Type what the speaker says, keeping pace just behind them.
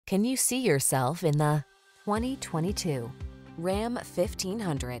Can you see yourself in the 2022 Ram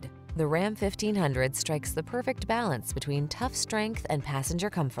 1500? The Ram 1500 strikes the perfect balance between tough strength and passenger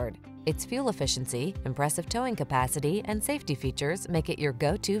comfort. Its fuel efficiency, impressive towing capacity, and safety features make it your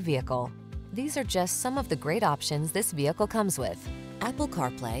go-to vehicle. These are just some of the great options this vehicle comes with: Apple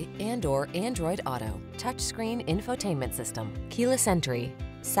CarPlay and/or Android Auto, touchscreen infotainment system, keyless entry,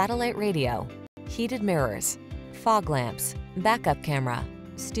 satellite radio, heated mirrors, fog lamps, backup camera,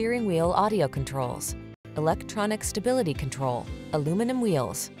 steering wheel audio controls, electronic stability control, aluminum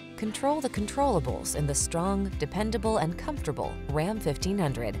wheels. Control the controllables in the strong, dependable, and comfortable Ram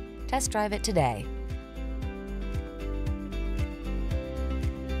 1500. Test drive it today.